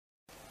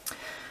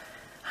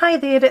Hi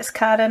there, it's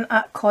Karen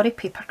at Corrie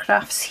Paper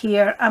Crafts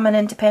here. I'm an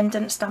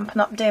independent Stampin'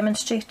 Up!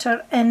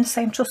 Demonstrator in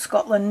central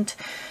Scotland.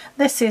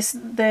 This is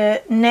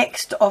the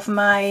next of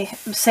my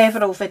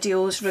several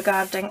videos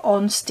regarding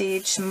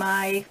OnStage,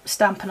 my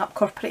Stampin' Up!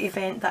 Corporate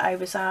event that I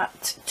was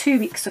at 2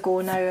 weeks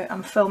ago now.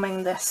 I'm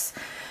filming this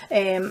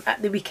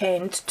at the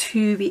weekend,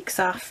 2 weeks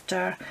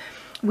after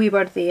we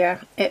were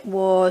there. It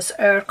was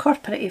our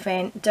corporate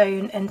event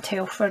down in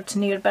Telford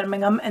near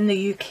Birmingham in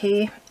the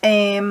UK.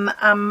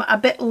 I'm a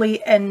bit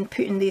late in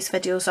putting these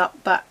videos up,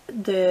 but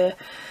the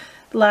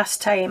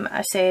last time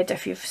I said,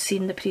 if you've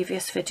seen the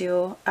previous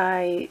video,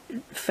 I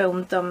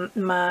filmed them.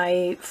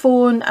 My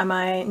phone and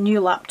my new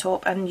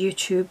laptop and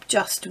YouTube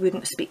just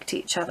wouldn't speak to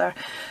each other.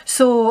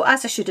 So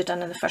as I should have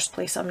done in the first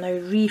place, I'm now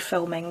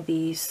refilming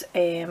these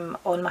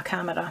on my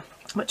camera,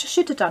 which I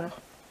should have done.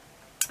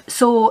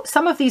 So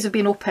some of these have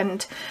been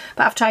opened,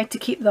 but I've tried to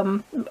keep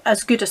them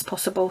as good as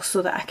possible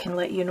so that I can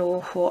let you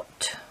know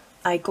what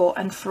I got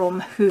and from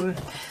whom,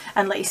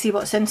 and let you see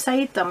what's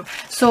inside them.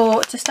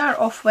 So to start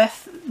off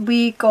with,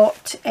 we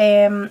got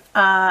a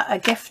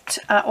gift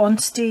at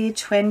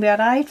OnStage when we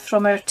arrived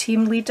from our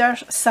team leader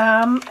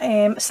Sam.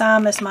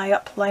 Sam is my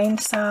upline,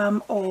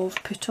 Sam of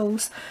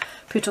Pootles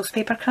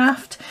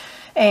Papercraft.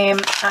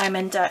 I'm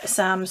in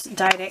Sam's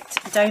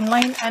direct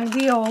downline, and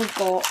we all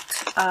got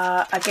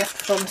a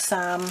gift from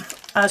Sam,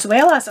 as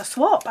well as a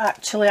swap.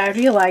 Actually, I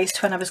realised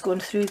when I was going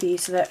through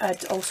these that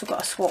I'd also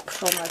got a swap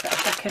from her, but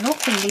if I can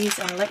open these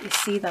and let you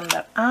see them,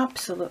 they're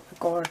absolutely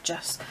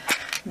gorgeous.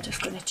 I'm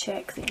just going to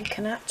check that you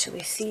can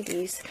actually see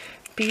these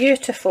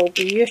beautiful,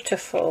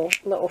 beautiful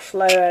little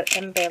flower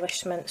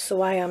embellishments.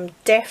 So I am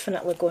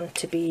definitely going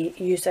to be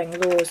using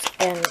those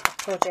in a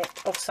project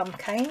of some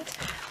kind.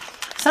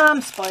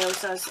 Sam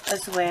spoils us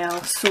as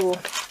well, so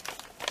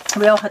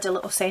we all had a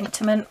little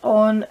sentiment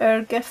on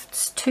our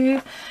gifts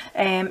too.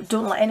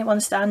 Don't let anyone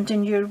stand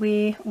in your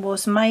way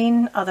was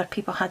mine. Other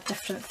people had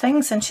different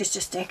things, and she's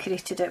just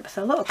decorated it with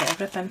a little bit of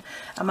ribbon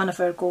and one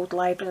of our gold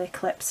library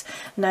clips.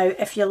 Now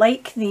if you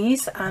like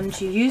these and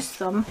you use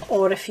them,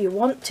 or if you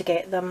want to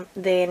get them,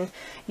 then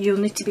you'll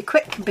need to be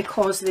quick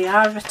because they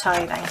are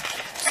retiring.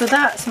 So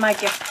that's my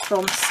gift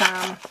from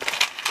Sam.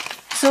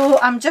 So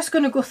I'm just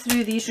going to go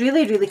through these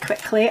really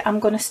quickly. I'm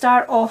going to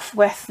start off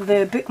with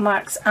the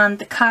bookmarks and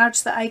the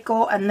cards that I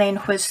got, and then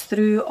whiz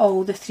through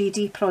all the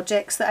 3D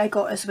projects that I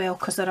got as well,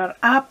 because there are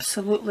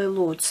absolutely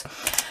loads.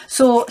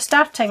 So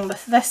starting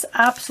with this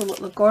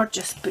absolutely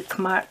gorgeous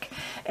bookmark,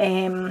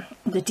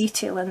 the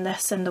detail in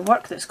this and the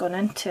work that's gone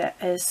into it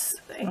is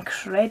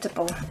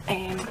incredible.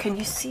 Can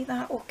you see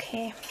that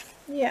okay?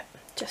 Yeah.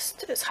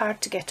 Just, it's hard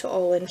to get it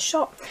all in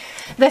shot.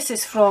 This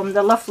is from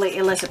the lovely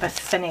Elizabeth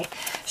Finney.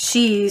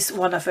 She's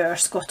one of our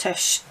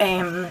Scottish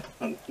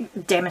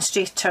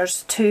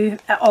demonstrators too,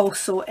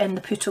 also in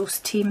the Pootles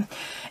team,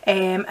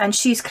 and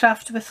she's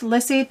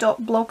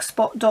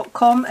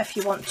craftwithlizzie.blogspot.com if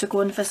you want to go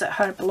and visit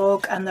her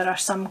blog, and there are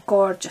some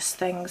gorgeous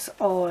things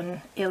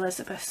on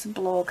Elizabeth's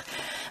blog.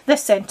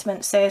 This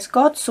sentiment says,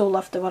 "God so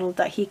loved the world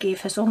that he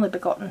gave his only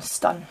begotten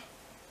son,"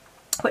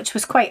 which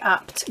was quite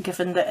apt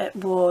given that it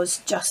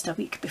was just a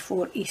week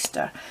before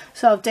Easter.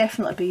 So I'll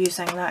definitely be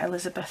using that,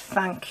 Elizabeth,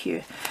 thank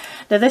you.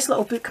 Now this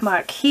little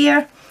bookmark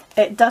here,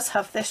 it does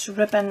have this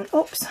ribbon,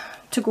 oops,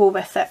 to go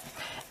with it,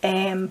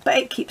 but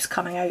it keeps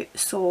coming out,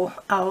 so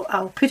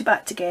I'll put it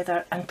back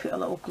together and put a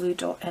little glue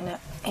dot in it.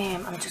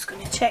 I'm just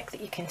going to check that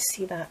you can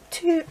see that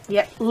too.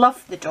 Yeah,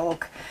 love the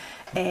dog.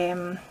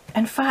 In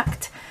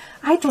fact,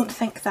 I don't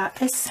think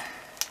that is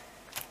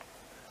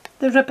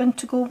the ribbon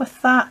to go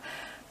with that.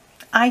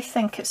 I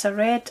think it's a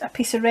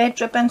piece of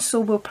red ribbon, so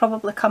we'll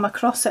probably come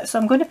across it. So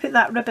I'm going to put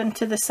that ribbon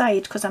to the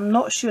side because I'm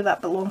not sure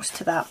that belongs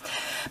to that.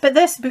 But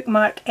this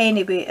bookmark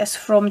anyway is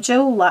from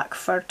Jill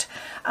Lackford,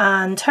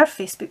 and her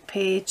Facebook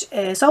page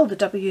is all the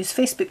W's,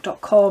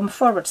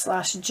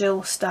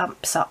 facebook.com/Jill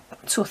Stamps Up.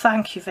 So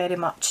thank you very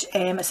much.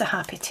 It's a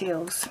Happy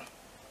Tales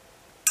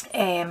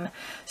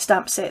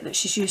stamp set that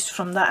she's used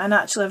from that, and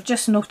actually I've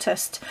just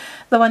noticed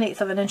the 1/8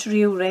 of an inch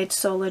real red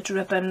solid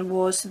ribbon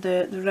was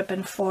the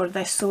ribbon for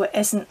this, so it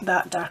isn't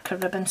that darker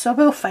ribbon, so I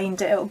will find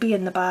it. It'll be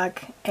in the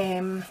bag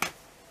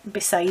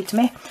beside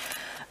me.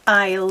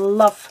 I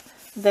love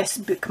this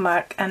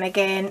bookmark, and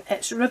again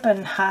its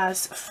ribbon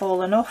has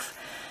fallen off.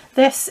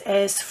 This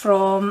is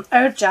from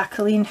our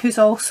Jacqueline, who's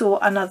also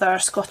another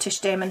Scottish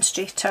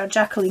demonstrator,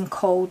 Jacqueline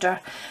Calder,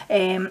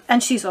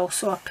 and she's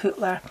also a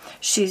pootler.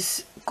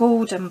 She's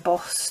gold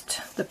embossed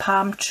the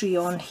palm tree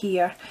on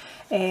here,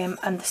 and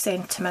the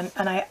sentiment,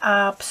 and I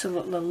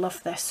absolutely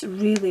love this.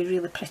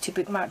 Really pretty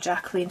bookmark,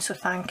 Jacqueline, so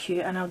thank you,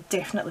 and I'll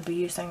definitely be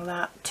using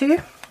that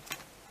too.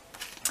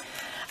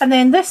 And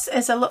then this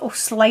is a little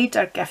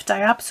slider gift.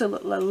 I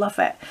absolutely love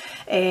it.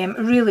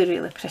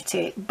 Really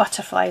pretty.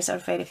 Butterflies are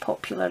very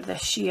popular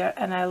this year,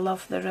 and I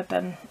love the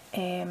ribbon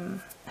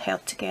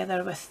held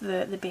together with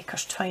the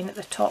baker's twine at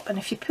the top, and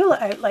if you pull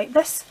it out like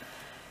this,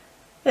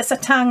 it's a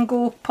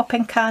Tango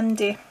popping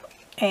candy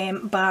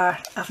bar.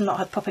 I've not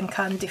had popping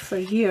candy for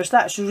years.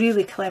 That's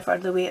really clever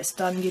the way it's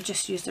done. You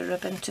just use the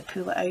ribbon to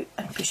pull it out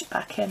and push it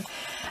back in.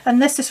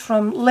 And this is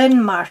from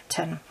Lynn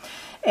Martin.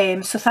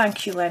 So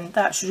thank you, Lynn,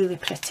 that's really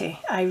pretty.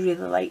 I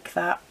really like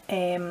that.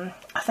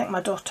 I think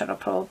my daughter will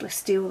probably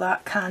steal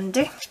that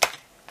candy.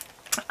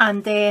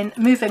 And then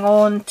moving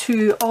on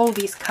to all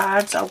these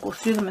cards, I'll go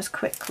through them as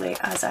quickly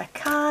as I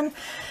can.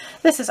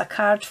 This is a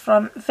card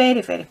front,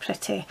 very, very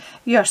pretty.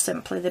 You're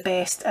simply the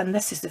best. And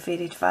this is the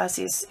Varied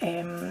Vases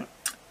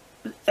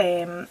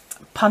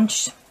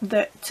punch,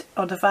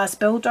 or the Vase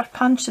Builder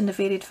punch in the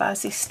Varied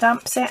Vases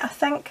stamp set, I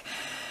think.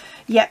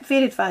 Yep,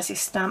 Varied Vases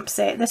stamp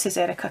set. This is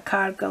Erica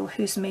Cargill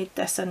who's made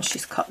this, and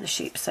she's cut the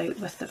shapes out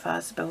with the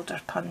Vase Builder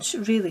punch.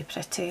 Really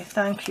pretty.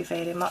 Thank you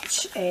very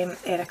much,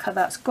 Erica.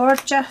 That's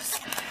gorgeous.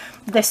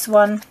 This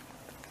one,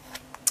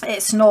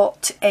 it's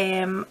not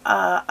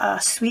a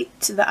suite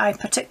that I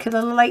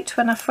particularly liked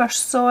when I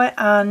first saw it,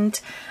 and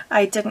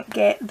I didn't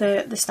get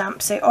the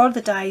stamp set or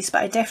the dies,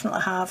 but I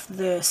definitely have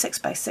the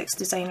 6x6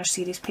 designer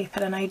series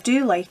paper and I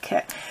do like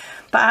it.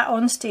 But at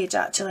OnStage,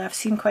 actually, I've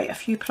seen quite a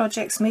few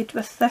projects made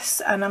with this,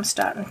 and I'm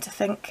starting to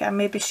think I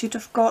maybe should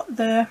have got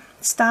the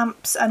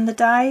stamps and the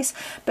dies.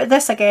 But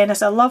this again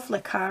is a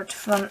lovely card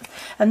front,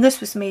 and this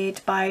was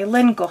made by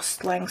Lynn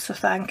Gostling, so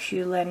thank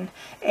you, Lynn.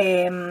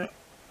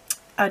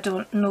 I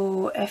don't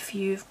know if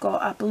you've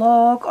got a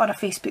blog or a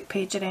Facebook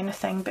page or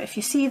anything, but if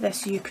you see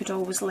this, you could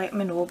always let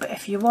me know. But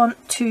if you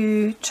want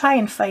to try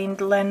and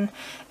find Lynn,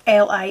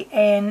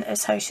 L-I-N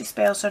is how she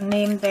spells her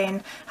name,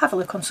 then have a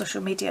look on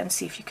social media and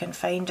see if you can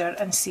find her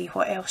and see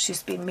what else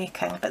she's been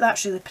making. But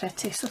that's really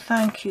pretty, so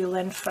thank you,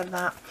 Lynn, for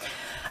that.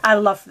 I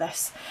love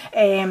this.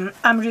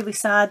 I'm really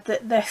sad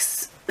that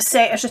this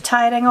set is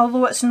retiring,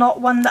 although it's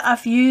not one that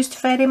I've used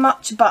very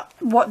much, but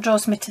what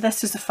draws me to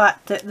this is the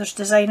fact that there's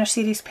designer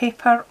series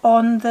paper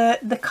on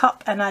the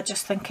cup, and I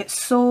just think it's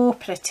so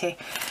pretty.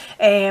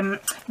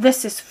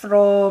 This is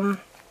from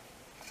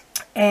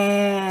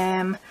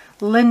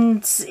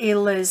Lindsay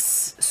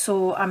Liz,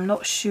 so I'm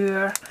not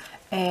sure.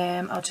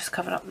 I'll just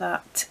cover up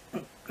that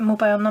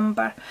mobile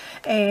number.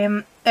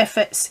 If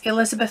it's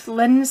Elizabeth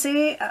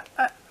Lindsay,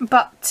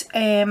 but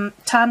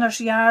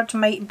Tanner's Yard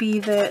might be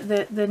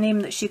the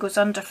name that she goes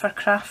under for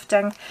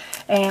crafting.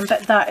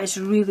 But that is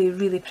really,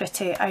 really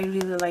pretty. I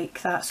really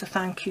like that, so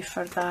thank you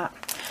for that.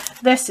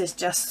 This is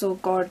just so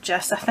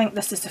gorgeous. I think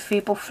this is the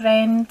Fable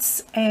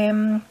Friends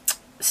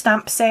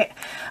stamp set,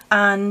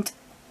 and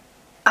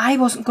I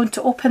wasn't going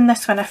to open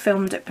this when I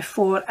filmed it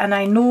before, and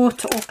I know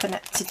to open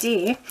it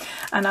today,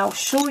 and I'll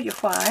show you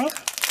why.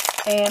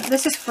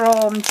 This is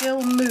from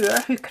Jill Moore,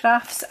 who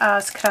crafts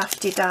as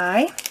Crafty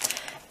Die,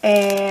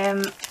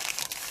 and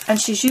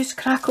she's used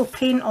crackle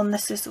paint on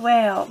this as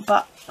well,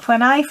 but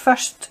when I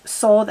first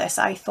saw this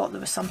I thought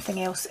there was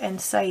something else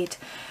inside,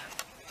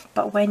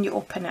 but when you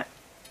open it,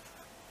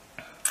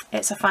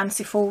 it's a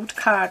fancy fold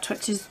card,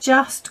 which is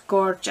just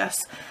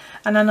gorgeous.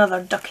 And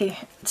another ducky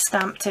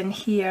stamped in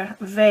here,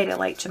 very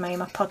like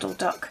Jemima Puddle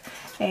Duck.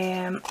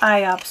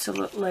 I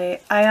absolutely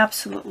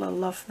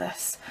love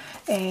this.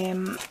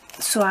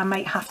 So I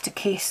might have to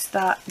case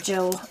that,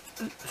 Jill,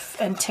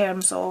 in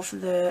terms of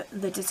the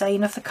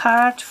design of the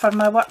card for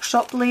my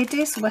workshop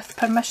ladies, with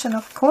permission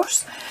of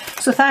course.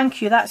 So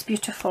thank you, that's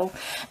beautiful.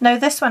 Now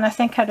this one, I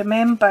think I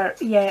remember,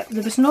 yeah,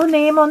 there was no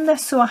name on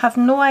this, so I have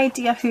no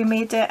idea who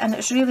made it, and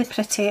it's really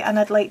pretty, and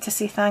I'd like to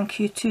say thank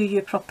you to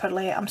you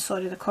properly. I'm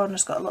sorry the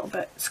corner's got a little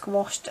bit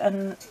squashed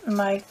in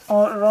my,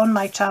 or on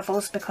my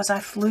travels, because I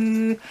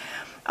flew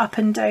up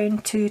and down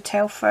to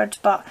Telford,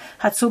 but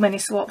had so many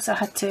swaps I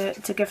had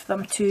to give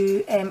them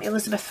to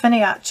Elizabeth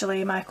Finney,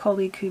 actually, my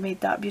colleague who made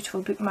that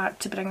beautiful bookmark,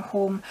 to bring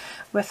home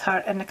with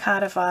her in the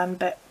caravan,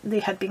 but they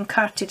had been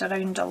carted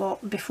around a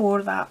lot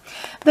before that.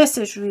 This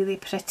is really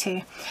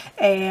pretty.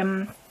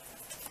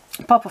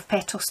 Pop of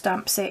Petal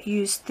stamp set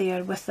used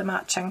there with the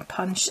matching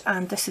punch,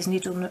 and this is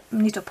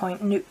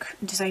Needlepoint Nook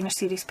designer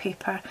series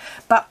paper,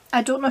 but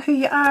I don't know who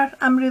you are,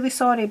 I'm really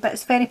sorry, but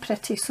it's very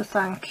pretty, so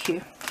thank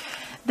you.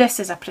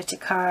 This is a pretty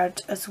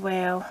card as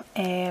well.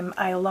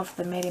 I love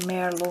the Merry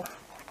Merlot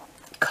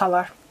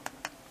colour.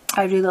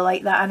 I really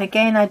like that, and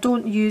again I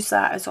don't use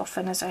that as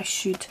often as I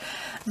should.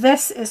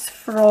 This is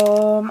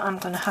from, I'm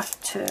going to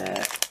have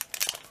to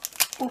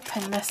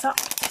open this up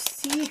to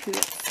see who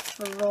it's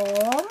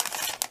from.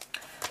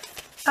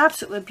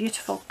 Absolutely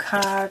beautiful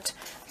card.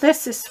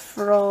 This is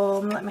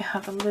from, let me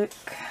have a look.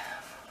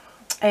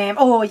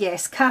 Oh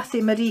yes, Kathy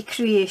Marie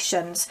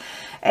Creations.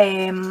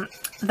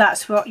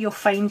 That's what you'll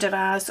find her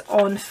as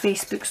on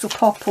Facebook, so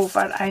pop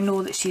over. I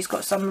know that she's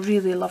got some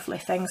really lovely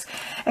things,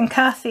 and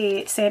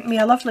Kathy sent me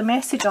a lovely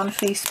message on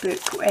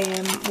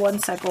Facebook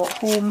once I got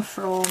home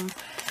from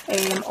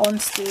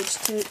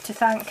OnStage to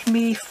thank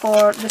me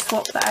for the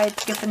swap that I'd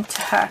given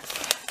to her.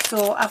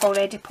 So I've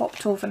already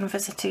popped over and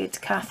visited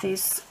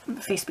Kathy's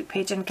Facebook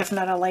page and given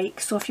her a like.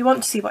 So if you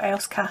want to see what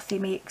else Kathy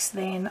makes,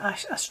 then I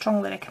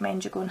strongly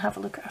recommend you go and have a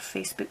look at her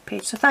Facebook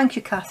page. So thank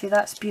you, Kathy,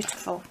 that's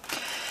beautiful.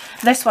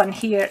 This one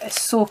here is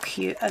so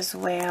cute as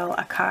well,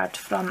 a card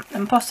from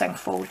Embossing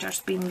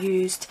Folders being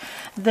used.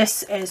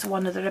 This is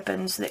one of the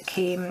ribbons that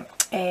came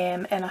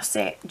in a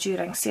set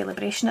during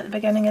Celebration at the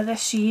beginning of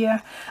this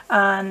year,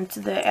 and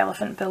the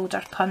Elephant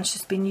Builder punch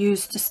has been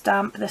used to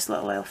stamp this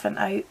little elephant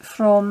out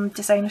from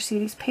designer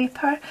series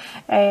paper.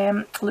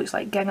 Looks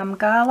like gingham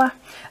gala,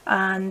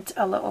 and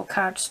a little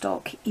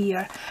cardstock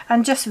ear,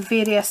 and just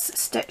various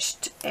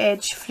stitched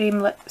edge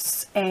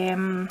framelits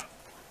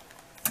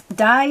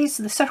dies,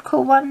 the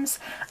circle ones,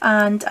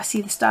 and I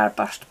see the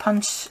starburst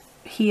punch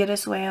here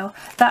as well.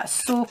 That's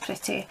so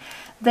pretty.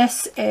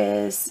 This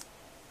is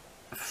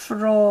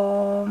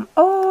from,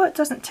 oh, it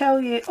doesn't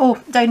tell you,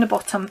 oh, down the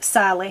bottom,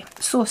 Sally.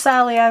 So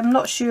Sally, I'm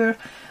not sure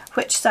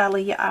which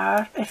Sally you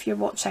are. If you're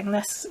watching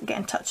this, get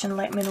in touch and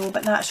let me know,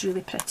 but that's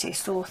really pretty,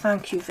 so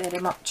thank you very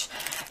much.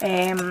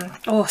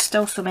 Oh,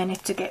 still so many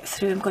to get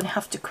through. I'm going to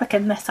have to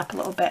quicken this up a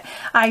little bit.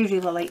 I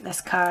really like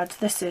this card.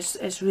 This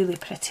is really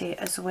pretty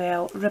as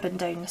well. Ribbon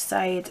down the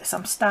side,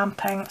 some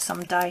stamping,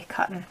 some die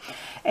cutting,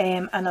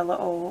 and a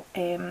little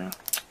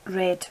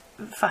red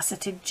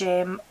faceted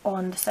gem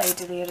on the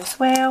side of there as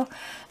well.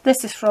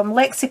 This is from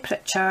Lexi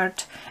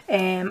Pritchard,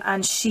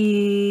 and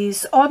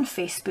she's on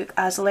Facebook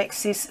as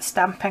Lexi's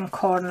Stamping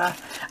Corner.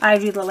 I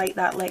really like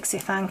that, Lexi,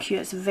 thank you.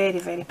 It's very,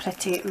 very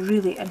pretty,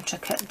 really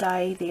intricate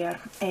die there.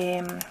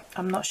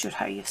 I'm not sure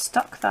how you've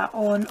stuck that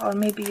on, or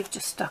maybe you've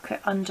just stuck it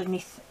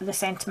underneath the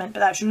sentiment, but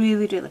that's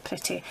really, really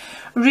pretty,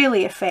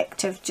 really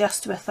effective,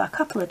 just with a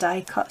couple of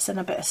die cuts and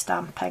a bit of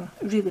stamping.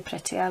 Really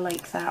pretty, I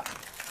like that.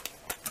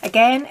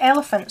 Again,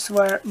 elephants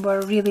were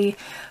really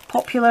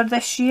popular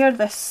this year.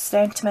 This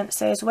sentiment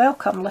says,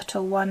 welcome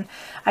little one.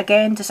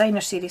 Again,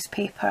 designer series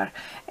paper,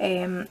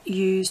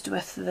 used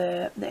with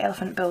the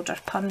Elephant Builder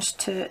punch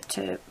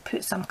to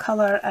put some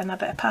colour and a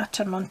bit of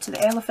pattern onto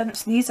the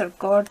elephants. These are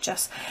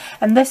gorgeous,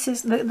 and this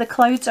is the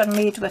clouds are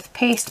made with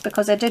paste,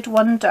 because I did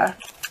wonder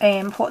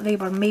what they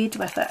were made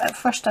with. At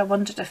first I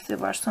wondered if they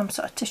were some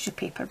sort of tissue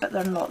paper, but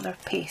they're not, they're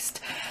paste.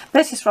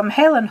 This is from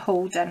Helen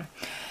Holden,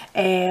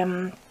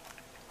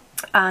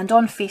 and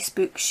on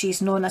Facebook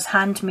she's known as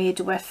Handmade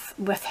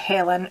with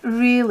Helen.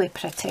 Really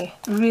pretty,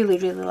 really,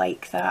 really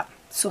like that,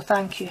 so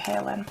thank you,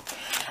 Helen.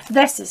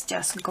 This is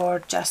just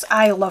gorgeous.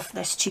 I love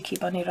this cheeky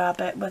bunny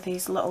rabbit with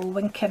his little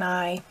winking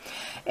eye.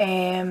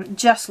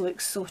 Just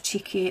looks so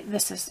cheeky.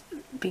 This has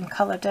been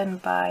coloured in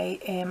by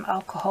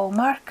alcohol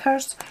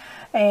markers.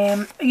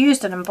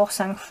 Used an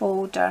embossing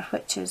folder,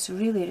 which is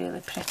really,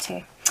 really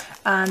pretty.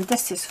 And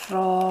this is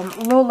from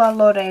Lola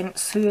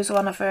Lorenz, who is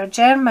one of our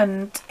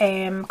German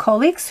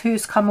colleagues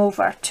who's come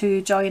over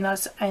to join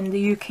us in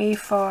the UK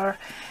for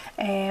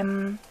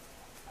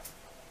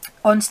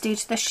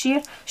OnStage this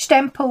year.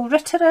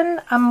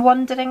 Stempelritterin, I'm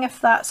wondering if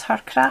that's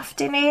her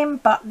crafty name,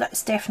 but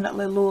that's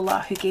definitely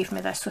Lola who gave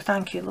me this, so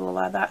thank you,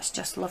 Lola. That's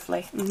just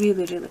lovely,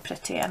 really, really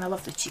pretty, and I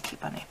love the cheeky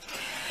bunny.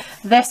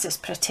 This is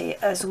pretty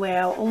as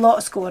well.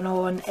 Lots going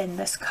on in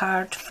this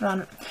card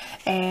front.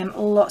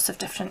 Lots of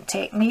different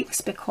techniques,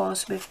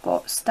 because we've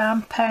got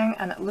stamping,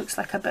 and it looks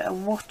like a bit of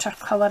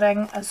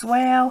watercolouring as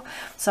well.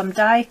 Some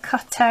die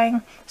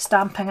cutting,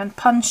 stamping and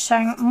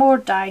punching, more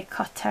die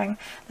cutting.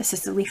 This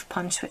is the leaf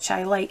punch, which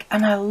I like,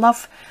 and I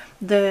love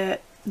the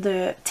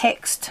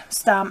text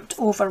stamped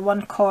over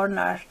one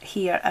corner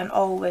here, and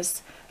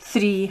always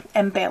 3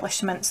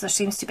 embellishments. There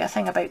seems to be a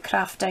thing about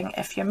crafting,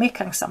 if you're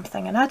making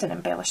something and adding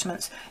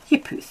embellishments, you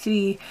put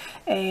 3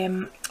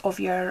 of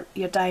your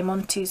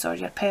diamantes or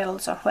your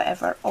pearls or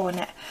whatever on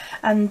it.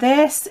 And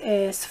this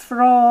is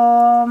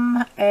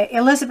from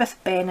Elizabeth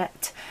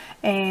Bennett.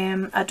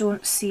 I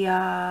don't see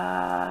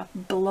a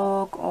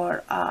blog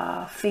or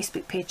a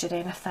Facebook page or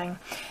anything,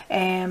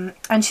 and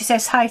she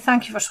says, hi,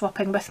 thank you for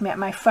swapping with me at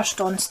my first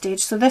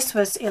OnStage. So this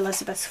was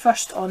Elizabeth's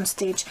first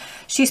OnStage.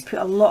 She's put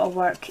a lot of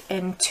work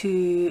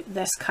into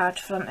this card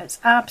front. It's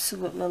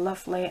absolutely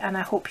lovely, and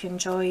I hope you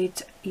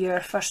enjoyed your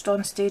first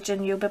OnStage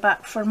and you'll be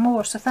back for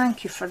more, so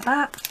thank you for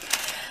that.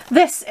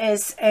 This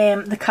is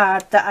the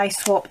card that I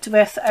swapped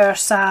with our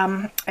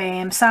Sam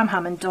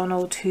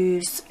McDonald,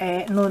 who's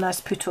known as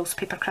Pootles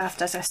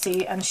Papercraft, as I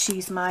say, and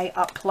she's my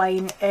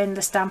upline in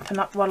the Stampin'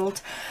 Up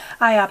world.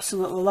 I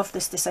absolutely love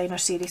this designer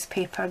series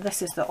paper.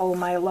 This is the All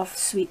My Love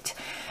suite,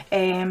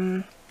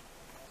 and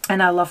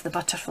I love the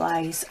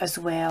butterflies as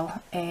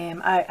well.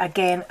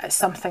 Again, it's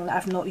something that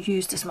I've not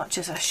used as much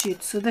as I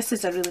should, so this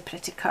is a really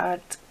pretty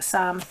card,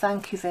 Sam.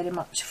 Thank you very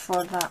much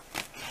for that.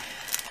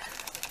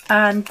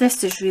 And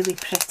this is really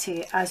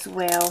pretty as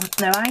well.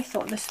 Now, I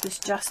thought this was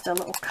just a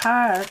little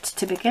card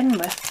to begin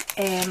with,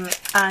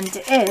 and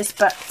it is,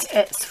 but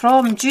it's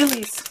from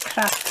Julie's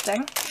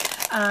Crafting,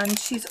 and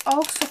she's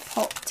also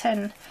popped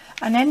in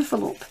an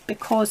envelope,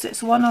 because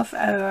it's one of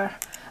our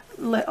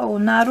little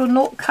narrow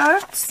note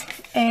cards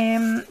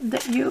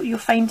that you'll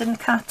find in the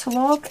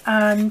catalogue,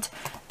 and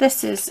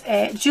this is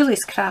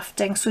Julie's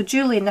Crafting. So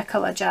Julie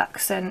Nicola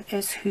Jackson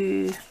is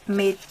who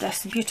made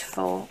this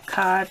beautiful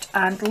card,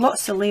 and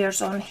lots of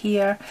layers on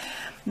here.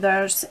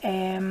 There's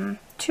 2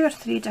 or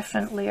 3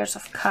 different layers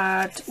of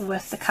card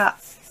with the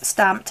cat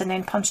stamped and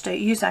then punched out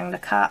using the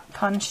cat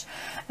punch,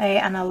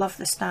 and I love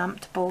the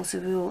stamped balls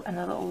of wool and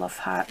a little love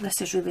heart.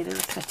 This is really,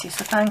 really pretty,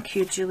 so thank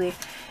you, Julie,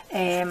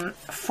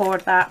 for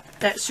that.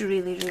 That's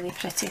really, really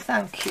pretty,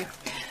 thank you.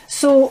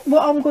 So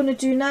what I'm going to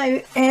do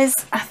now is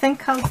I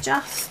think I'll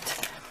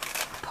just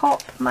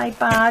pop my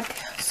bag,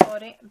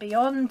 sorry,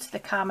 beyond the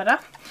camera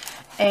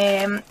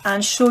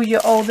and show you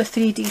all the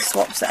 3D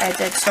swaps that I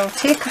did. So I'll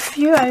take a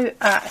few out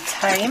at a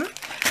time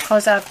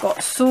because I've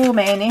got so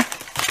many,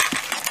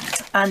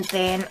 and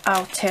then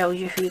I'll tell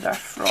you who they're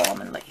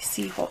from and let you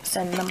see what's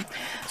in them.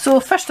 So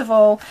first of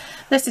all,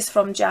 this is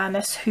from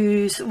Janice,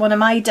 who's one of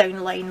my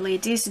downline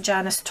ladies,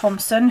 Janice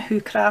Thompson,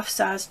 who crafts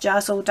as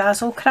Jazzle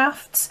Dazzle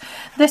Crafts.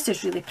 This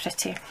is really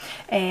pretty.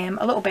 A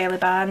little belly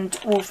band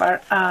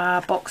over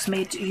a box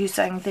made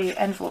using the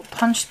envelope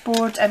punch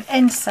board, and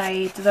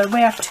inside there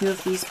were 2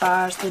 of these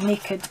bars, the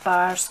naked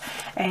bars.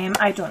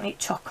 I don't eat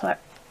chocolate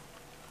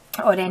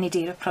or any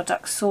dairy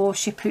products, so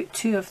she put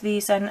 2 of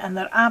these in, and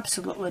they're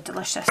absolutely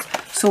delicious.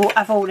 So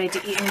I've already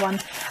eaten one,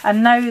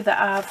 and now that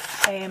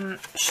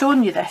I've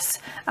shown you this,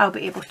 I'll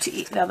be able to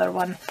eat the other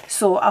one.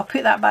 So I'll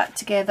put that back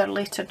together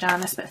later,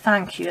 Janice, but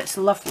thank you, it's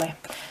lovely.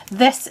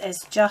 This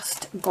is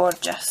just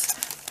gorgeous.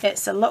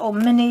 It's a little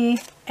mini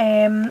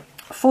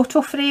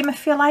photo frame,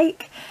 if you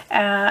like.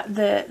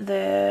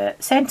 The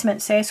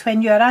sentiment says,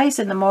 when you arise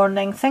in the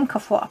morning, think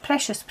of what a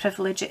precious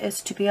privilege it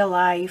is to be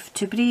alive,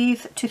 to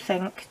breathe, to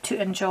think,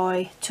 to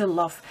enjoy, to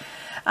love.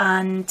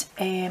 And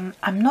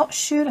I'm not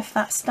sure if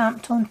that's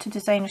stamped onto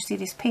designer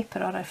series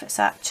paper or if it's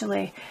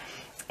actually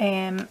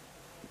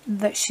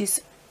that she's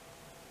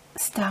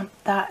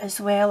stamped that as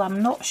well.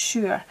 I'm not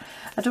sure,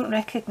 I don't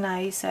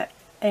recognise it.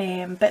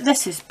 But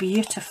this is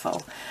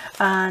beautiful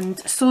and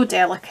so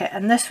delicate,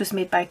 and this was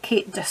made by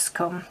Kate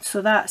Discombe,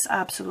 so that's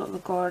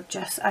absolutely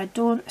gorgeous. I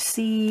don't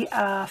see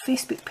a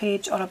Facebook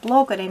page or a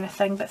blog or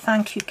anything, but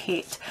thank you,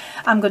 Kate.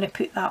 I'm going to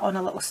put that on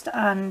a little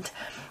stand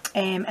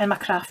in my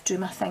craft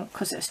room, I think,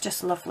 because it's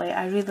just lovely.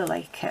 I really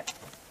like it.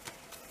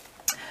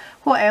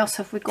 What else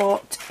have we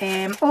got?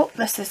 Oh,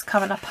 this is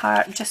coming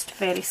apart just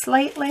very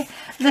slightly.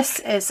 This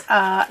is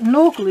a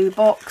no glue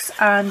box,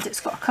 and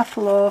it's got a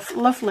couple of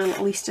lovely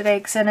little Easter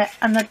eggs in it,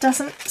 and there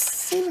doesn't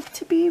seem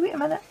to be, wait a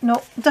minute, no,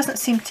 it doesn't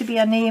seem to be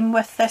a name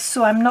with this,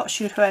 so I'm not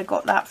sure who I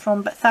got that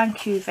from, but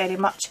thank you very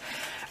much.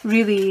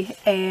 Really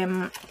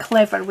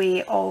clever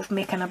way of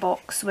making a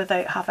box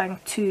without having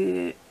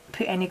to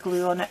put any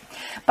glue on it.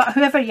 But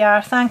whoever you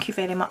are, thank you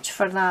very much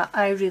for that.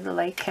 I really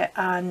like it,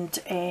 and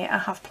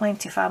I have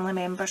plenty of family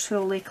members who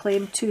will lay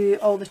claim to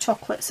all the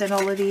chocolates in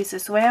all of these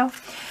as well.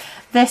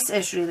 This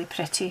is really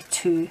pretty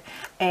too.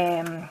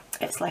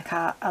 It's like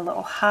a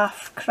little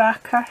half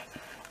cracker.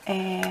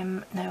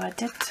 Now I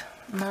did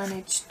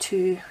manage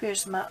to,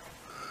 where's my,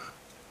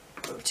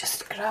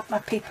 just grab my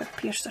paper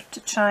piercer to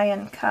try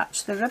and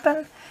catch the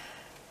ribbon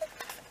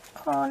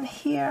on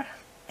here,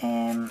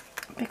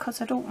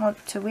 because I don't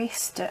want to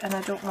waste it, and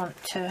I don't want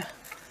to,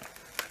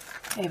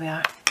 there we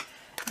are.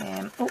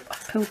 Oh,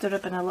 I've pulled the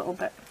ribbon a little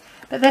bit,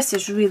 but this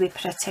is really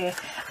pretty,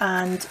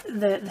 and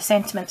the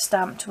sentiment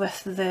stamped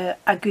with the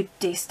A Good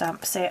Day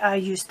stamp set. I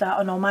used that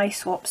on all my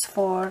swaps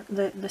for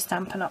the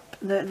Stampin' Up,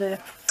 the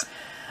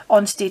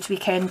OnStage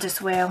weekend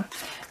as well.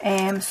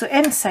 So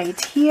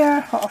inside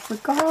here, what have we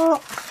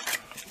got?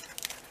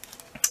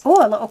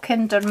 Oh, a little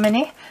Kinder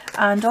Mini,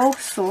 and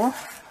also,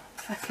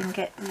 if I can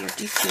get your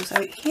details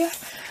out here,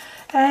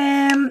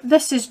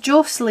 this is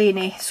Jo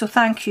Slaney, so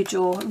thank you,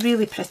 Jo,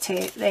 really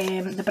pretty.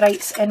 The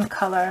Brights in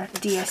Colour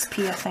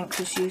DSP I think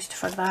was used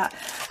for that.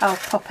 I'll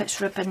pop its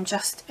ribbon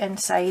just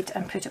inside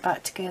and put it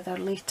back together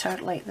later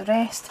like the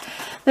rest.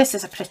 This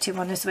is a pretty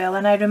one as well,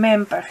 and I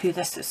remember who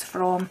this is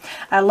from.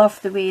 I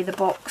love the way the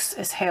box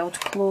is held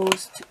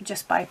closed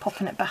just by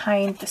popping it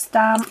behind the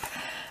stamp.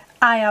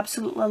 I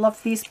absolutely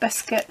love these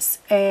biscuits.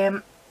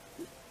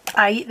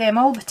 I eat them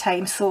all the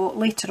time, so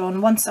later on,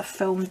 once I've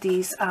filmed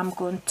these, I'm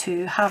going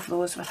to have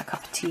those with a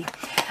cup of tea.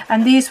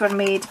 And these were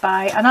made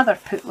by another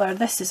pootler.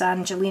 This is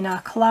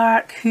Angelina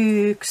Clark,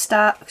 who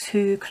crafts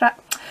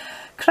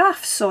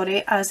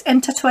as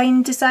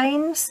Intertwined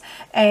Designs.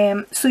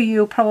 So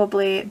you'll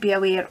probably be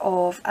aware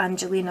of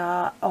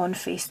Angelina on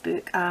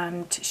Facebook,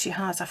 and she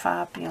has a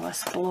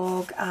fabulous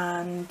blog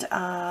and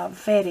a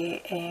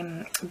very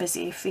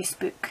busy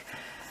Facebook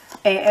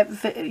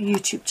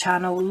YouTube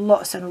channel,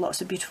 lots and lots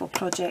of beautiful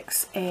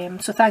projects.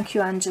 So thank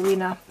you,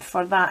 Angelina,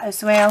 for that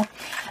as well.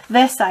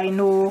 This, I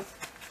know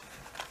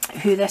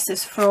who this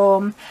is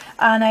from,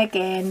 and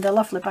again the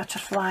lovely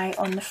butterfly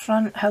on the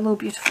front, Hello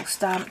Beautiful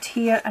stamped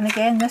here, and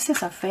again this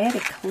is a very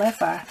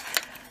clever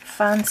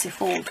fancy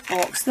fold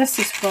box. This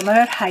is from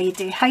our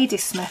Heidi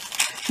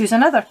Smith, who's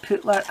another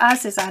pootler,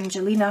 as is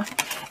Angelina,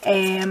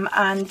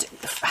 and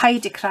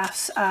Heidi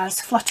crafts as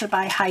Flutter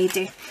by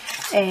Heidi,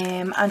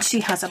 and she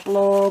has a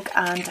blog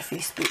and a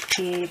Facebook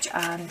page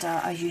and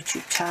a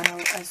YouTube channel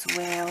as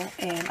well.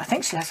 I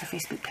think she has a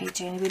Facebook page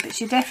anyway, but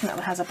she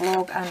definitely has a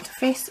blog and a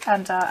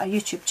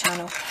YouTube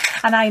channel,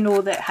 and I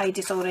know that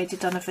Heidi's already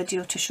done a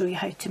video to show you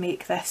how to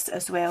make this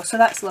as well. So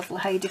that's lovely,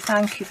 Heidi,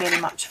 thank you very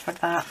much for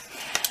that.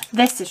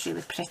 This is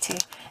really pretty.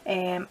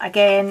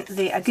 Again,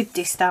 a Good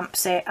Day stamp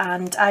set,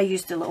 and I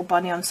used the little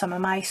bunny on some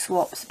of my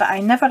swaps, but I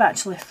never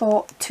actually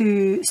thought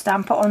to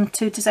stamp it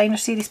onto designer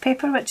series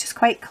paper, which is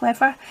quite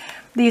clever.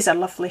 These are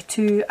lovely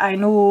too. I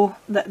know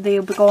that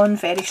they'll be gone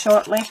very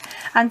shortly.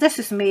 And this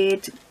is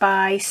made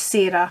by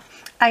Sarah.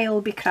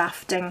 I'll Be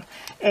Crafting,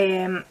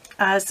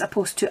 as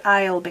opposed to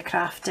I'll Be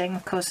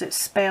Crafting, because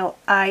it's spelled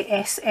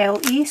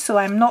I-S-L-E, so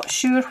I'm not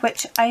sure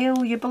which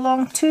Isle you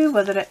belong to,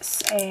 whether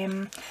it's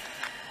one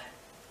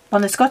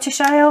of the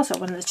Scottish Isles or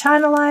one of the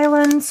Channel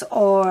Islands,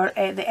 or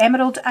the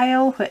Emerald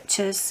Isle,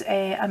 which is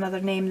another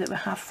name that we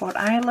have for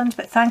Ireland.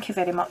 But thank you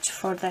very much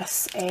for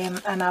this,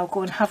 and I'll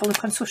go and have a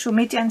look on social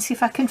media and see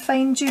if I can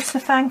find you, so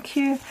thank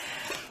you.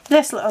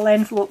 This little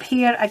envelope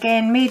here,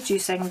 again made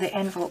using the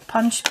envelope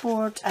punch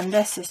board, and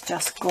this is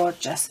just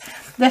gorgeous.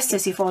 This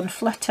is Yvonne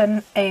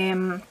Flitton,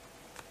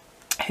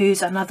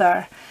 who's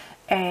another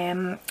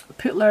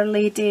Pootler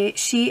lady.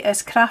 She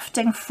is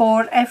crafting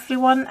for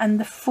everyone, and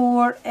the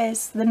 4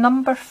 is the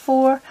number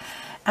 4,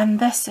 and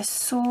this is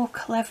so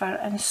clever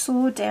and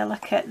so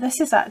delicate. This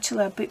is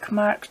actually a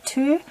bookmark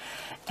too,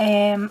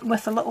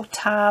 with a little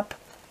tab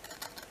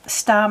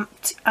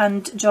stamped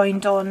and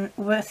joined on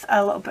with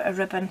a little bit of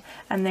ribbon,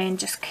 and then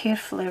just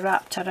carefully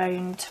wrapped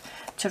around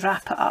to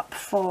wrap it up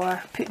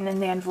for putting in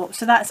the envelope.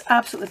 So that's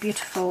absolutely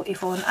beautiful,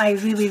 Yvonne. I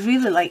really,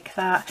 really like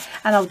that,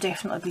 and I'll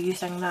definitely be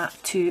using that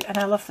too. And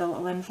I love the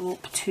little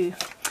envelope too.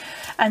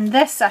 And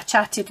this, I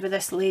chatted with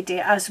this lady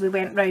as we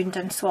went round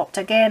and swapped.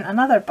 Again,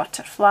 another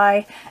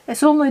butterfly.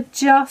 It's only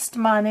just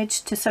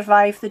managed to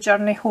survive the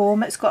journey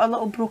home. It's got a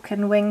little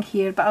broken wing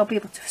here, but I'll be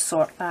able to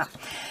sort that.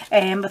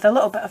 With a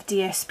little bit of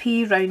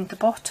DSP round the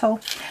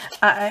bottle,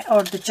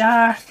 or the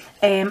jar.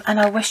 And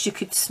I wish you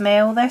could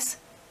smell this.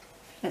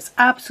 It's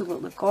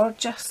absolutely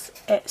gorgeous.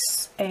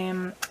 It's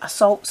a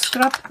salt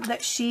scrub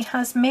that she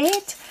has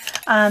made,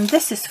 and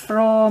this is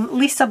from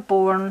Lisa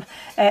Bourne.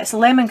 It's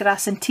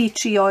lemongrass and tea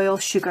tree oil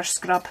sugar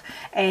scrub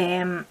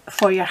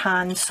for your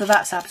hands, so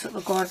that's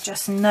absolutely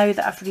gorgeous. Now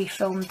that I've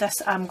refilmed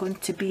this, I'm going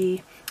to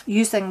be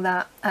using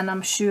that, and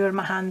I'm sure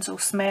my hands will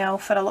smell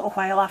for a little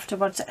while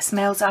afterwards. It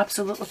smells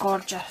absolutely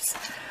gorgeous.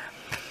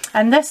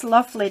 And this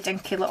lovely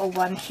dinky little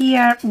one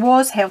here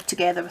was held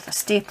together with a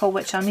staple,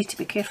 which I'll need to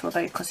be careful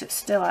about because it's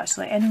still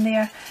actually in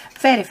there.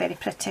 Very, very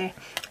pretty.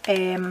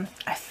 I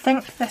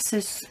think this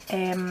is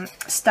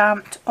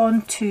stamped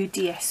onto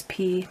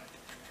DSP,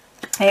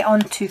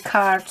 onto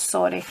card,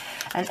 sorry.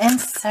 And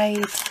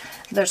inside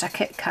there's a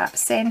Kit Kat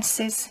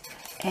Senses,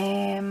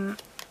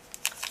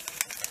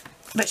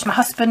 which my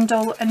husband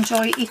will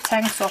enjoy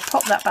eating, so I'll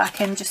pop that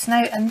back in just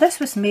now. And this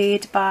was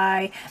made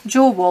by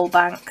Jo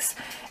Wallbanks.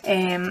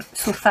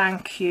 So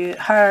thank you.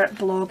 Her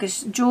blog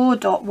is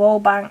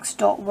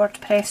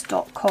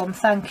jo.wallbanks.wordpress.com.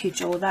 Thank you,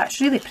 Jo.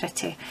 That's really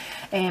pretty,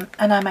 and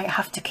I might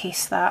have to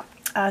case that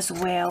as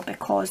well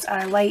because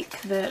I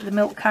like the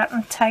milk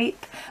carton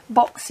type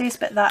boxes,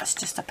 but that's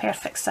just a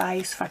perfect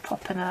size for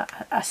popping a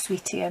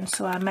sweetie in,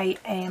 so I might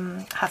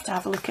have to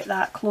have a look at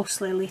that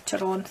closely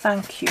later on.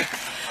 Thank you.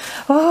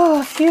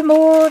 Oh, a few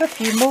more.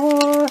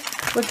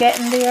 We're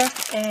getting there.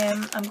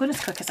 I'm going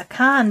as quick as I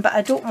can, but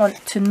I don't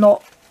want to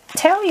not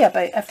tell you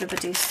about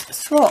everybody's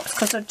swaps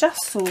because they're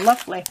just so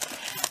lovely.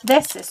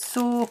 This is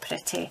so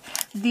pretty.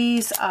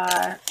 These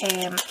are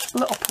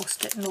little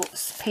post-it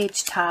notes,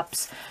 page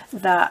tabs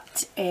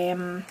that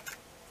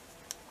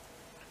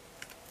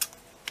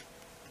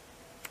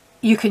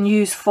you can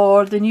use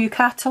for the new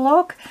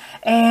catalogue,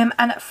 and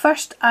at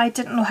first I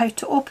didn't know how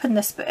to open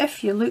this, but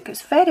if you look,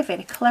 it's very,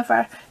 very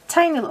clever.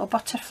 Tiny little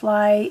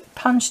butterfly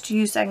punched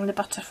using the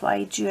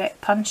butterfly duet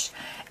punch,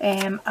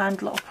 and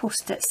little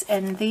post-its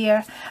in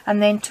there,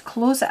 and then to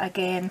close it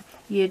again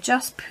you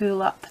just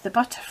pull up the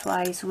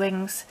butterfly's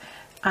wings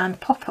and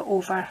pop it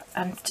over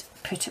and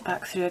put it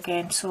back through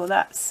again. So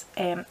that's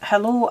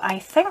hello, I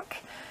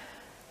think.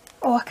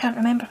 Oh, I can't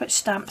remember which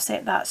stamp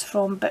set that's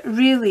from, but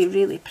really,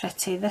 really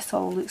pretty. This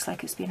all looks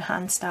like it's been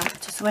hand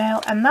stamped as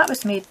well. And that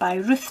was made by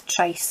Ruth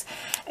Trice.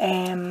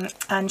 And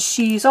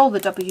she's all the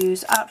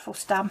W's,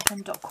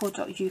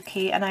 artfulstampin.co.uk.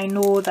 And I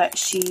know that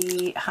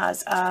she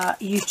has a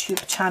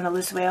YouTube channel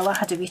as well. I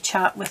had a wee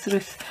chat with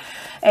Ruth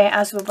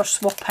as we were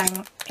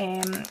swapping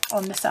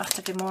on the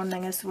Saturday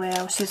morning as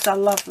well. She's a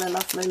lovely,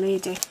 lovely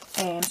lady.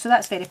 So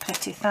that's very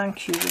pretty.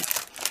 Thank you,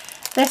 Ruth.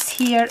 This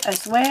here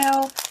as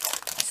well,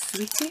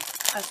 sweetie,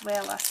 as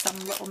well as some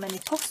little mini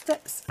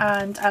post-its,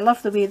 and I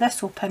love the way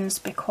this opens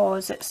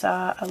because it's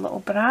a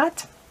little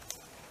brad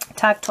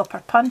tag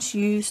topper punch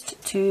used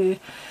to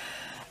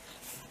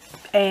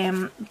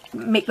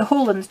make the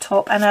hole in the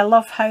top, and I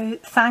love how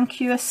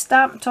thank you is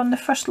stamped on the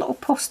first little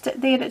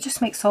post-it there. It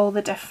just makes all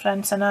the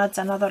difference and adds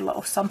another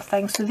little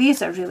something. So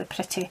these are really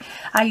pretty.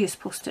 I use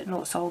post-it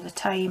notes all the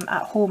time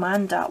at home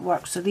and at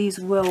work, so these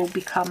will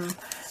become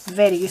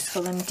very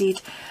useful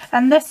indeed.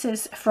 And this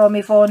is from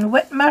Yvonne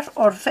Whitmer,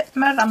 or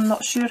Whitmer, I'm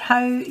not sure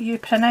how you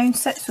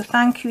pronounce it, so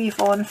thank you,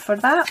 Yvonne, for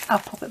that. I'll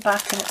pop it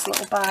back in its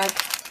little bag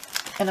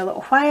in a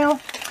little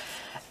while.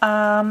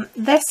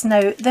 This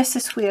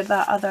is where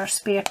that other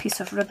spare piece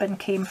of ribbon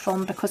came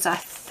from, because I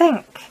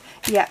think,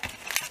 yeah,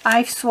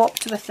 I've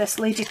swapped with this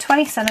lady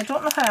twice, and I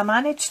don't know how I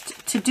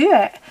managed to do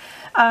it.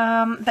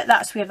 But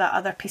that's where that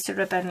other piece of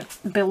ribbon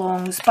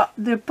belongs. But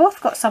they've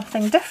both got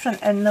something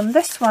different in them.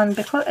 This one,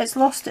 because it's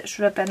lost its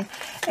ribbon,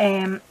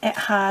 it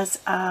has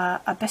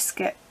a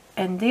biscuit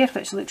in there,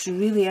 which looks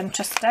really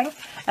interesting,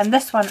 and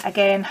this one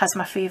again has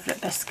my favourite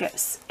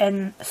biscuits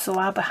in, so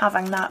I'll be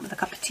having that with a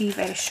cup of tea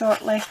very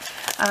shortly.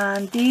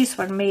 And these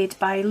were made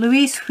by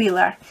Louise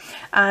Wheeler,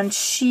 and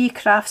she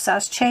crafts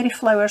as Cherry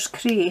Flowers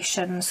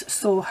Creations,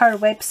 so her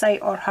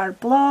website or her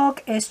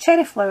blog is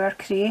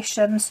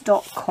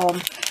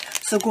cherryflowercreations.com.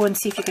 So go and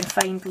see if you can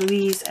find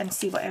Louise and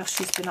see what else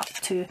she's been up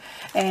to.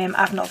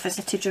 I've not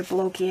visited your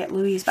blog yet,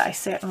 Louise, but I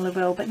certainly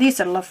will. But these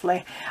are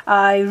lovely.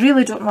 I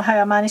really don't know how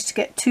I managed to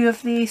get 2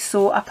 of these,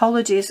 so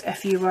apologies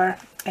if you were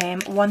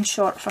one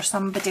short for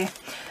somebody.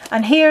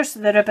 And here's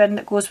the ribbon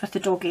that goes with the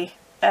doggy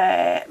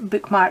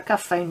bookmark.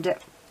 I've found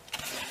it.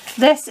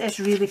 This is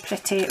really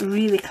pretty,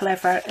 really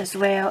clever as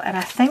well, and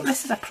I think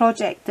this is a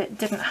project that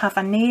didn't have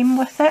a name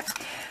with it.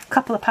 A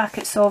couple of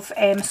packets of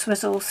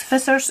Swizzles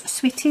Fizzers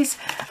Sweeties,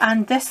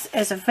 and this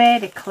is a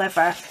very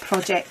clever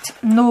project.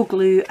 No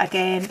glue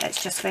again,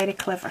 it's just very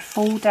clever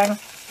folding.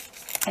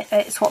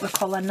 It's what we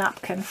call a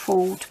napkin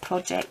fold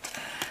project.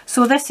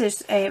 So this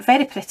is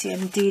very pretty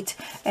indeed.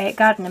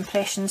 Garden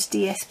Impressions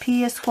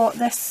DSP is what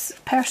this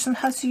person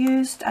has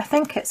used. I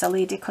think it's a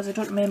lady because I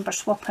don't remember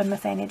swapping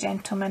with any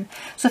gentleman.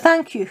 So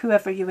thank you,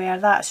 whoever you were.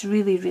 That's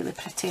really, really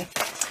pretty.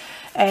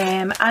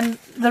 And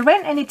there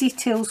weren't any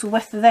details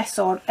with this,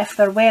 or if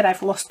there were,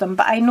 I've lost them,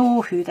 but I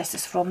know who this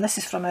is from. This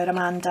is from our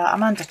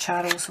Amanda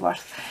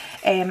Charlesworth,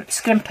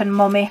 Scrimpin'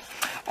 Mummy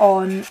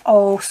on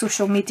all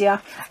social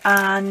media,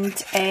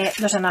 and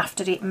there's an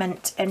After 8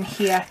 mint in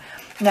here.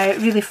 Now,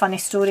 really funny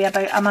story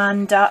about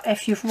Amanda.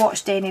 If you've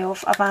watched any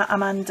of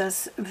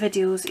Amanda's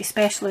videos,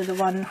 especially the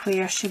one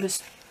where she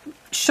was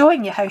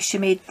showing you how she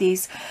made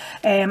these,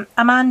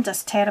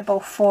 Amanda's terrible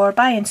for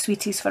buying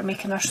sweeties for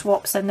making her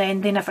swaps, and then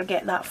they never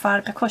get that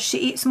far because she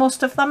eats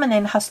most of them and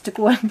then has to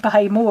go and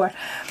buy more.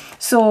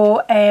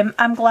 So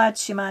I'm glad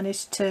she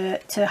managed to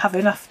have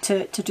enough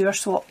to do her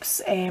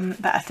swaps,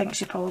 but I think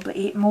she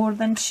probably ate more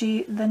than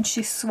she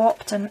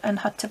swapped and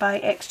had to buy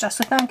extra.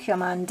 So thank you,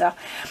 Amanda.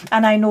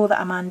 And I know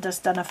that Amanda's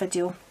done a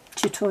video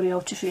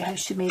tutorial to show you how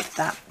she made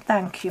that.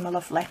 Thank you, my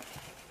lovely.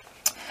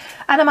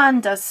 And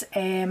Amanda's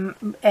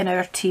in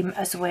our team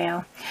as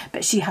well,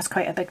 but she has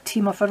quite a big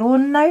team of her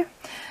own now.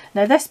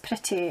 Now this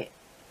pretty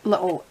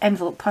little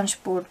envelope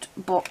punch board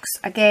box,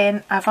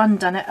 again, I've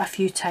undone it a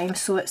few times,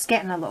 so it's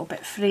getting a little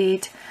bit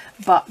frayed,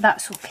 but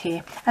that's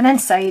okay. And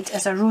inside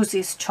is a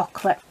Rosie's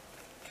chocolate,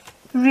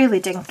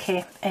 really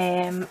dinky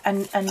and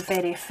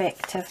very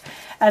effective.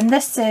 And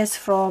this is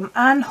from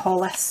Anne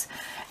Hollis.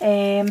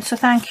 So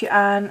thank you,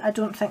 Anne. I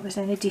don't think there's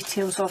any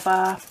details of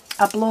a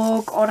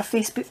blog or a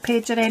Facebook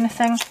page or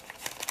anything,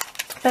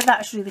 but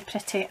that's really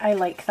pretty. I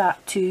like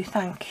that too,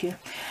 thank you.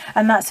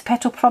 And that's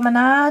Petal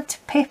Promenade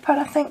paper,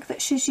 I think, that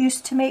she's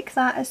used to make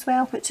that as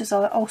well, which is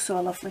also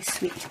a lovely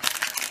sweet.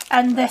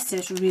 And this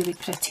is really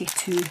pretty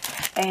too.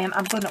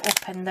 I'm going to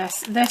open this.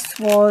 This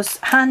was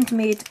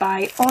handmade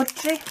by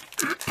Audrey.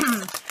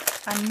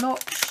 I'm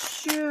not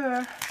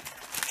sure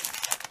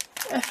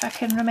if I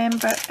can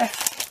remember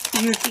if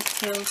your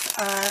details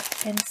are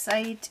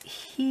inside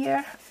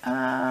here.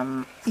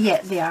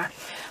 Yeah, they are.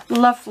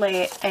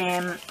 Lovely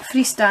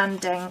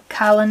freestanding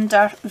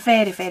calendar,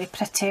 very, very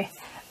pretty.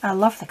 I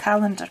love the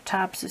calendar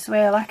tabs as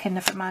well. I can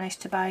never manage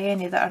to buy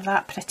any that are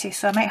that pretty,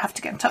 so I might have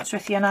to get in touch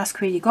with you and ask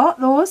where you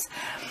got those.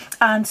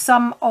 And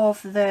some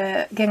of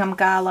the Gingham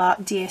Gala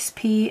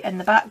DSP in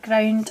the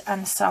background,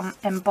 and some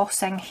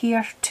embossing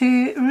here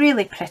too.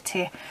 Really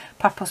pretty.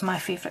 Purple's my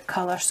favourite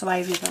colour, so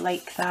I really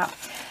like that.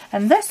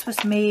 And this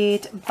was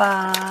made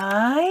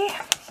by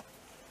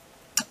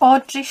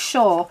Audrey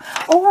Shaw.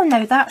 Oh,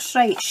 now that's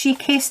right, she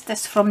cased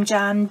this from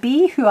Jan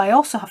B, who I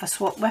also have a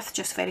swap with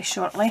just very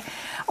shortly.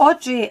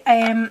 Audrey,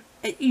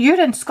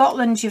 you're in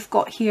Scotland, you've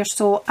got here,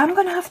 so I'm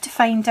going to have to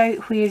find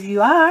out where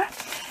you are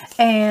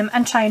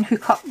and try and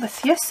hook up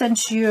with you,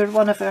 since you're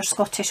one of our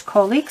Scottish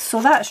colleagues.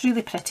 So that's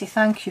really pretty,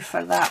 thank you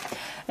for that.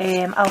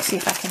 I'll see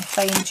if I can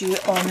find you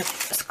on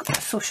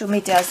social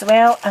media as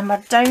well. And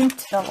we're down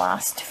to the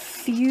last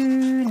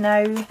few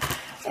now.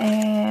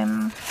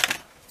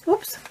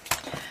 Oops.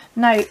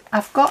 Now,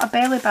 I've got a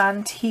belly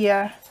band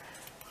here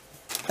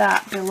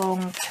that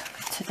belonged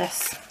to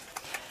this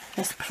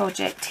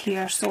project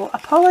here, so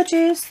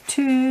apologies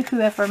to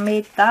whoever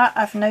made that.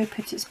 I've now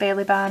put its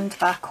belly band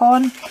back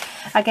on.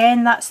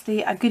 Again, that's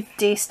the A Good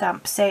Day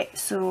stamp set,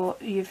 so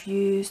you've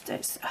used, I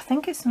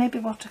think it's maybe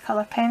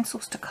watercolour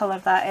pencils to colour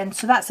that in,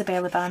 so that's a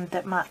belly band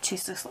that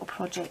matches this little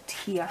project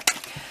here.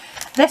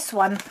 This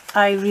one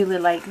I really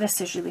like,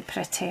 this is really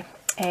pretty.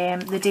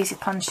 The Daisy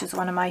Punch is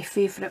one of my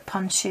favourite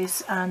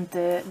punches, and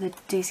the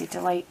Daisy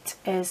Delight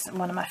is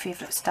one of my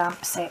favourite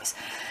stamp sets.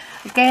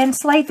 again,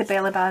 slide the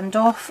belly band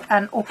off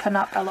and open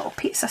up a little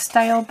pizza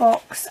style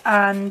box,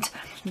 and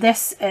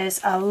this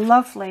is a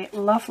lovely,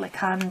 lovely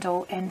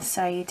candle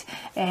inside.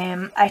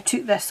 I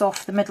took this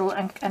off the middle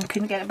and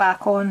couldn't get it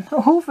back on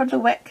over the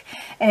wick,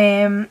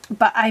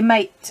 but I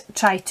might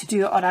try to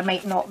do it, or I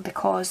might not,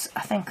 because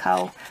I think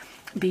I'll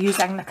be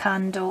using the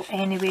candle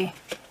anyway.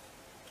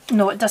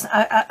 No, it doesn't.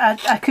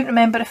 I couldn't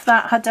remember if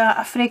that had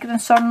a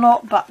fragrance or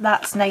not, but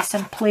that's nice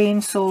and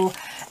plain, so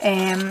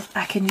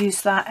I can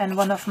use that in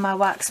one of my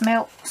wax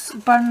melts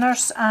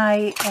burners.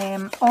 I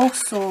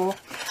also,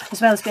 as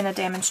well as being a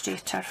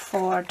demonstrator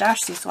for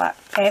Darcy's wax,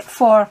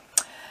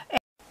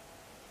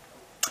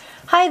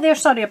 hi there,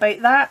 sorry about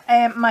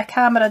that. My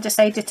camera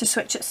decided to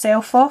switch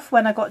itself off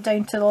when I got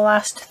down to the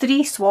last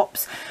 3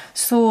 swaps,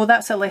 so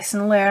that's a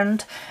lesson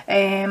learned.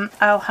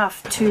 I'll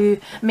have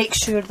to make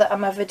sure that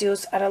my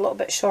videos are a little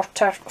bit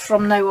shorter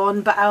from now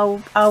on, but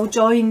I'll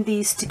join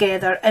these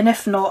together, and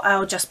if not,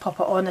 I'll just pop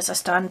it on as a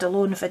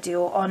standalone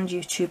video on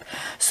YouTube.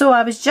 So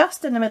I was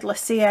just in the middle of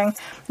saying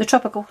the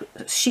Tropical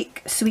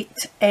Chic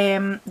Suite,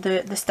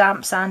 the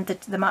stamps and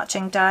the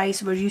matching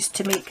dies were used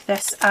to make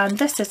this, and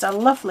this is a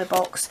lovely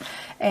box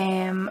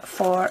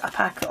for a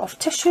packet of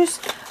tissues,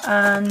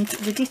 and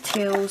the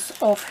details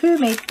of who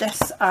made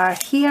this are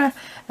here.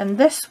 And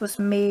this was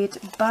made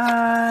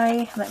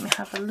by, let me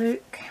have a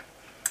look,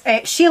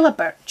 Sheila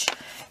Birch.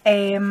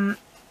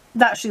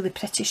 That's really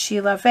pretty,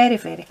 Sheila, very,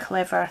 very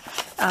clever.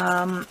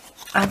 And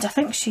I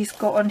think she's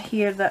got on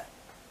here that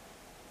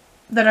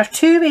there are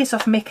 2 ways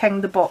of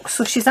making the box,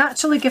 so she's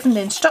actually given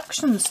the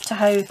instructions to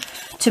how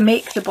to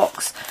make the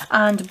box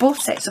and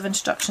both sets of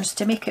instructions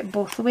to make it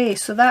both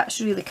ways, so that's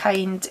really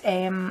kind.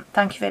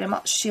 Thank you very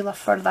much, Sheila,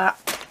 for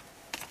that.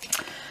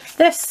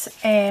 This,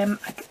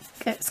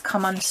 it's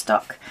come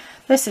unstuck.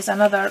 This is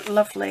another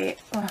lovely,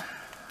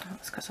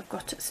 it's because I've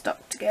got it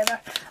stuck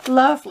together,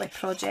 lovely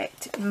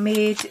project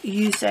made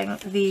using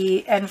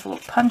the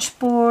envelope punch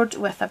board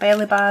with a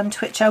belly band,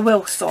 which I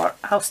will sort.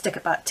 I'll stick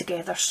it back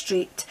together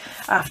straight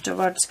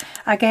afterwards.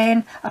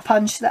 Again, a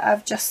punch that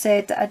I've just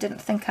said that I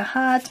didn't think I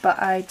had, but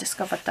I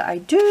discovered that I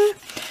do.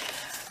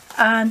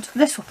 And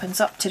this opens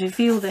up to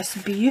reveal this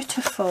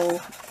beautiful,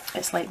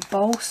 it's like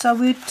balsa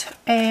wood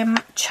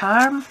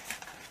charm.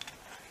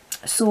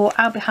 So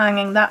I'll be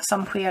hanging that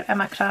somewhere in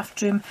my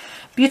craft room.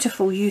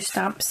 Beautiful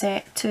U-stamp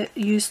set to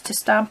use to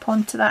stamp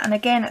onto that, and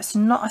again, it's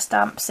not a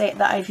stamp set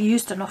that I've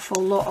used an awful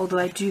lot, although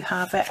I do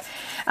have it.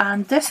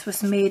 And this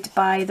was made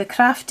by the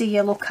Crafty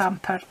Yellow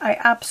Camper. I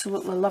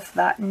absolutely love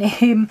that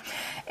name.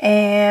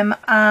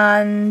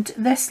 And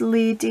this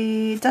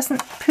lady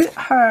doesn't put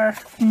her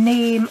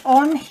name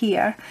on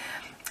here,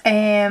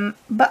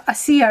 but I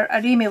see her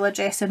email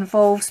address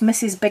involves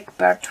Mrs. Big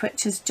Bird,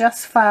 which is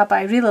just fab.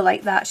 I really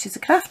like that. She's a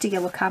Crafty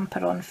Yellow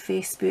Camper on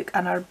Facebook,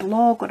 and her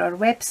blog or her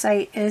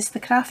website is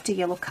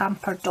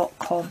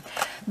thecraftyyellowcamper.com.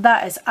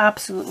 That is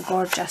absolutely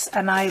gorgeous,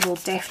 and I will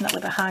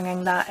definitely be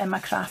hanging that in my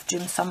craft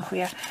room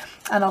somewhere,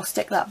 and I'll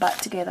stick that back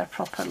together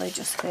properly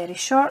just very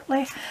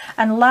shortly.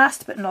 And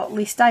last but not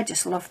least, I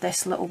just love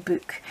this little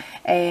book,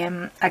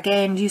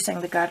 again using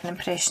the Garden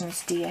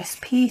Impressions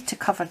DSP to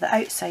cover the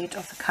outside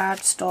of the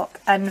cardstock,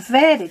 and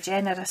very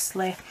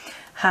generously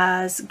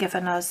has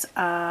given us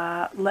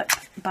a lip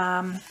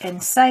balm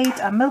inside,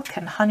 a milk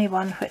and honey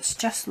one, which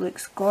just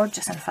looks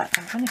gorgeous. In fact,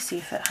 I'm going to see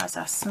if it has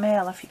a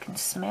smell, if you can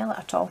smell it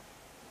at all.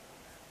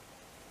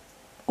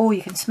 Oh,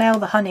 you can smell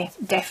the honey,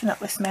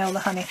 definitely smell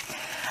the honey.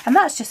 And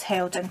that's just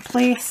held in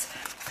place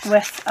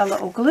with a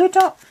little glue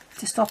dot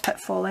to stop it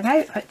falling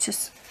out, which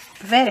is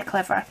very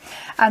clever.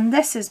 And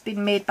this has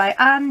been made by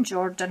Anne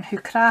Jordan, who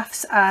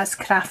crafts as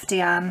Crafty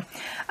Anne,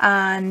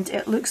 and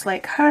it looks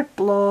like her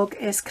blog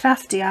is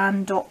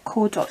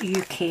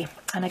craftyanne.co.uk,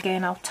 and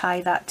again I'll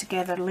tie that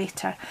together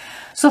later.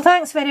 So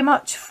thanks very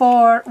much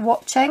for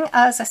watching.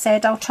 As I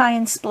said, I'll try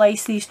and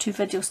splice these 2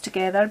 videos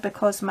together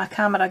because my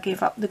camera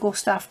gave up the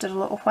ghost after a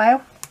little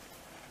while.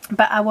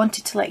 But I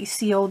wanted to let you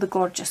see all the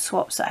gorgeous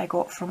swaps that I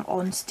got from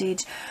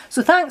OnStage.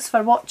 So thanks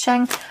for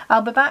watching.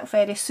 I'll be back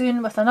very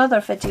soon with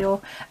another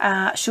video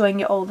showing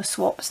you all the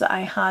swaps that I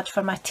had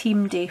for my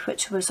team day,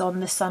 which was on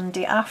the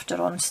Sunday after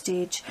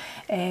OnStage.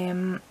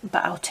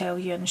 But I'll tell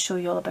you and show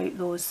you all about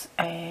those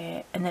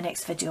in the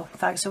next video.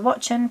 Thanks for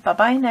watching. Bye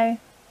bye now.